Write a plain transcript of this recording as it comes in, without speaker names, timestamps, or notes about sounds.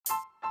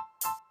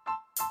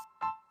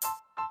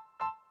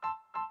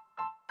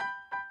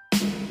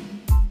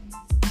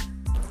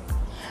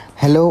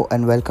Hello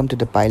and welcome to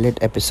the pilot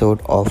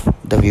episode of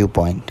The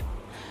Viewpoint.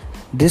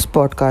 This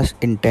podcast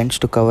intends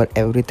to cover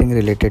everything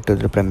related to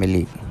the Premier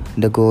League,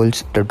 the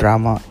goals, the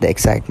drama, the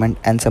excitement,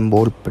 and some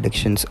bold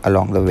predictions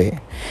along the way.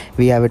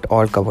 We have it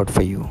all covered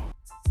for you.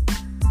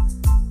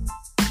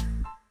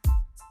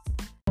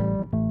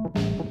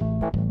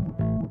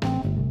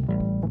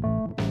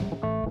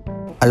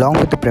 Along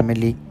with the Premier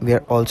League, we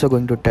are also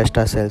going to test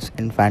ourselves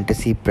in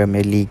Fantasy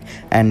Premier League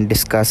and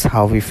discuss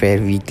how we fare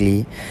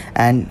weekly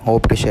and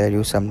hope to share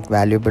you some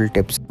valuable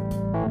tips.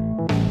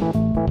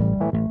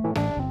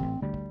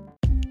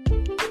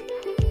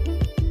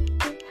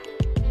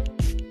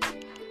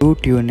 Do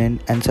tune in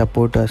and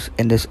support us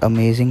in this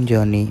amazing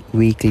journey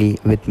weekly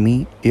with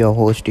me, your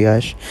host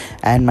Yash,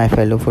 and my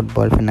fellow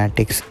football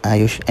fanatics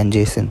Ayush and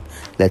Jason.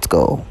 Let's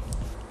go.